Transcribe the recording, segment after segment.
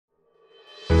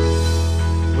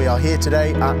We are here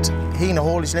today at Heanor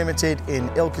Haulage Limited in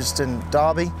Ilkeston,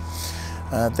 Derby.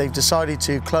 They've decided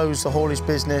to close the haulage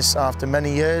business after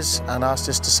many years and asked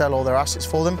us to sell all their assets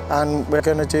for them, and we're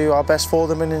going to do our best for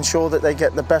them and ensure that they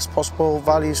get the best possible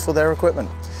values for their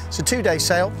equipment. It's a two-day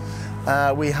sale.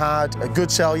 We had a good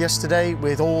sale yesterday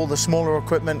with all the smaller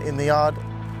equipment in the yard,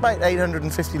 about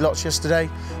 850 lots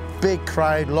yesterday. Big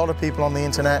crowd, a lot of people on the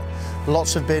internet,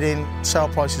 lots of bidding, sale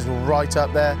prices were right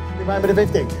up there.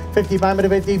 50, 50 pound bid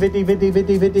 50, 50, 50,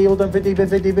 50, 50, all done 50,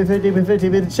 50, 50, 50,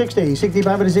 bid 60, 60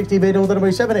 pound bid 60, bid all done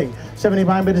by 70, 70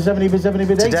 pound bid 70, bid 70,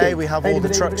 bid 80. Today we have all the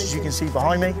trucks, as you can see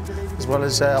behind me, as well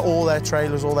as all their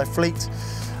trailers, all their fleet.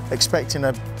 Expecting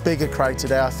a bigger crowd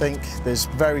today, I think. There's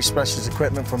very specialist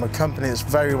equipment from a company that's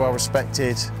very well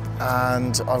respected,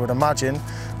 and I would imagine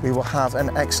we will have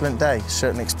an excellent day,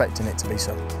 certainly expecting it to be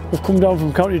so. We've come down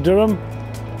from County Durham,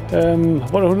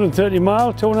 about 130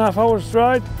 miles, 2.5 hours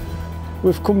ride.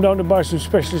 We've come down to buy some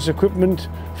specialist equipment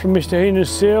from Mr. Heanor's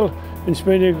sale, and it's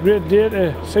been a great day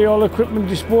to see all the equipment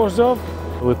disposed of.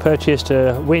 We purchased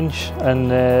a winch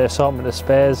and an assortment of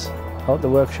spares out the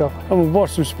workshop. And we bought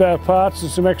some spare parts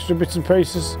and some extra bits and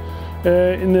pieces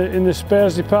in the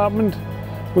spares department,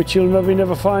 which you'll maybe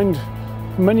never find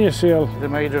from many a sale. They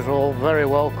made us all very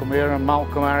welcome here, and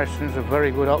Malcolm Harrison's a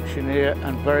very good auctioneer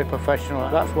and very professional.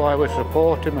 That's why we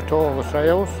support him at all the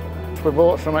sales. We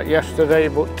bought some yesterday,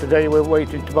 but today we're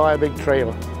waiting to buy a big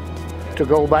trailer to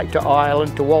go back to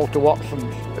Ireland to Walter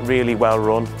Watson's. Really well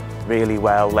run, really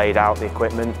well laid out, the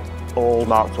equipment, all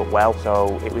marked up well,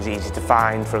 so it was easy to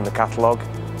find from the catalogue.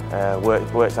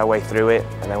 Worked our way through it,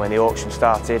 and then when the auction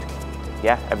started,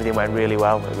 yeah, everything went really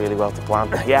well to plan.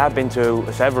 Yeah, I've been to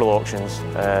several auctions.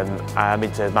 I've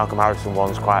been to Malcolm Harrison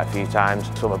ones quite a few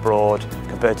times, some abroad.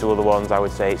 Compared to other ones, I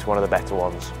would say it's one of the better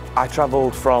ones. I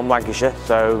travelled from Lancashire,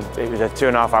 so it was a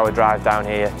 2.5 hour drive down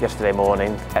here yesterday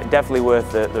morning. Definitely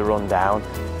worth the run down.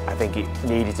 I think it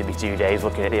needed to be 2 days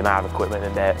looking at the amount of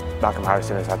equipment that Malcolm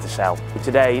Harrison has had to sell.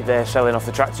 Today they're selling off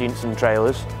the tractor units and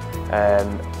trailers,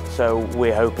 so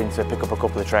we're hoping to pick up a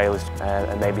couple of trailers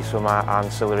and maybe some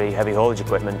ancillary heavy haulage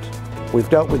equipment. We've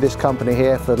dealt with this company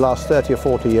here for the last 30 or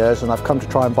 40 years, and I've come to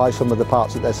try and buy some of the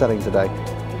parts that they're selling today.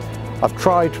 I've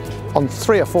tried on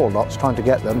 3 or 4 lots trying to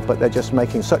get them, but they're just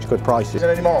making such good prices.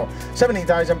 Anymore.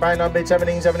 £17,000 on bid,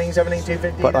 17, 17, 17,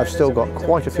 250. But I've still got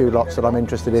quite a few lots that I'm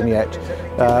interested in yet,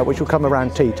 which will come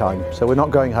around tea time. So we're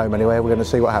not going home anyway, we're going to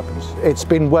see what happens. It's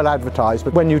been well advertised,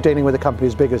 but when you're dealing with a company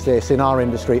as big as this, in our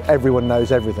industry, everyone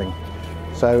knows everything.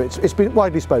 So it's been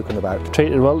widely spoken about.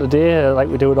 Treated well today, like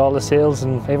we do with all the sales,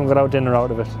 and even got our dinner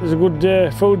out of it. There's a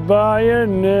good food bar here,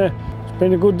 and it's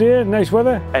been a good day, nice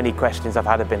weather. Any questions I've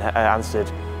had have been answered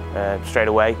straight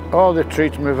away. Oh, they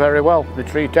treat me very well. They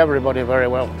treat everybody very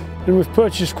well. And we've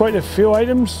purchased quite a few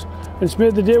items, and it's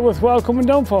made the day worthwhile coming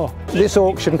down for. This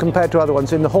auction, compared to other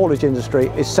ones in the haulage industry,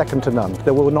 is second to none.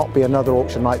 There will not be another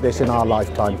auction like this in our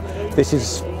lifetime. This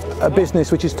is a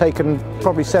business which has taken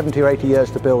probably 70 or 80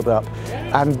 years to build up,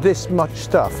 and this much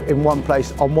stuff in one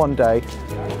place on one day,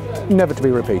 never to be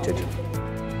repeated.